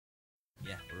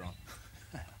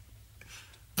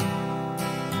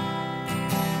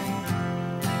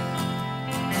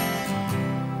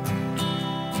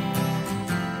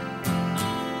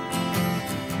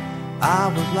I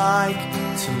would like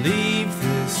to leave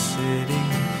this city.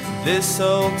 This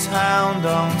old town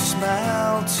don't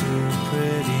smell too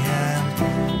pretty,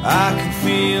 and I can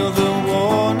feel the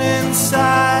warning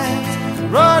signs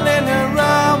running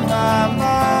around my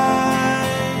mind.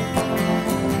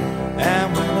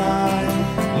 And when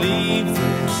I leave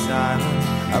this island,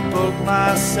 I book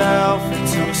myself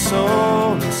into a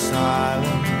soul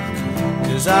asylum,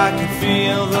 'cause I can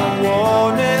feel the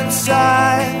warning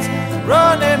signs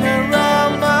running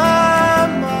around my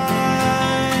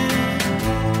mind.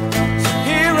 So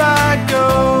here I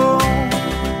go,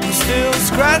 I'm still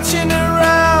scratching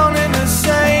around in the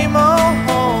same old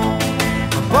hole.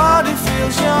 My body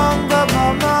feels young but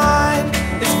my mind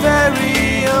is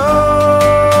very old.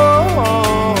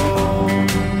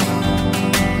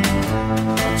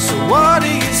 So what do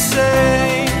you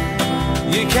say?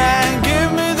 You can't give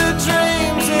me the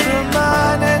dreams that are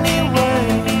mine anyway.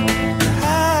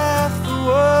 Half the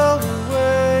world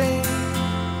away,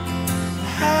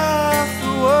 half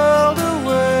the world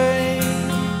away,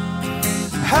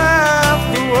 half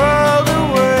the world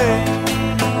away.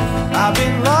 I've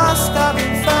been lost, I've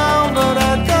been found, but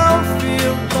I don't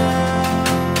feel bound.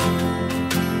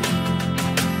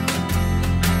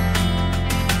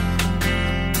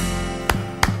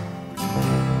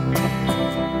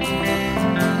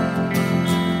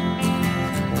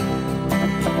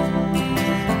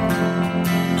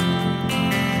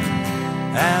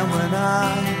 And when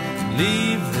I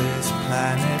leave this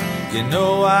planet, you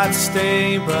know I'd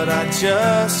stay, but I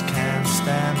just can't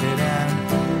stand it. And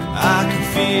I can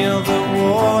feel the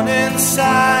warning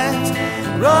signs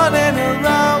running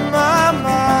around my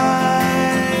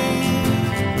mind.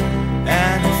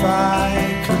 And if I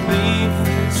could leave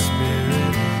this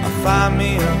spirit, I'll find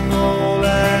me a hole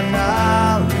and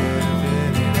I'll live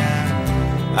in it. And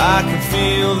I can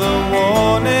feel the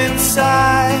warning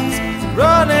signs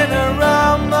running around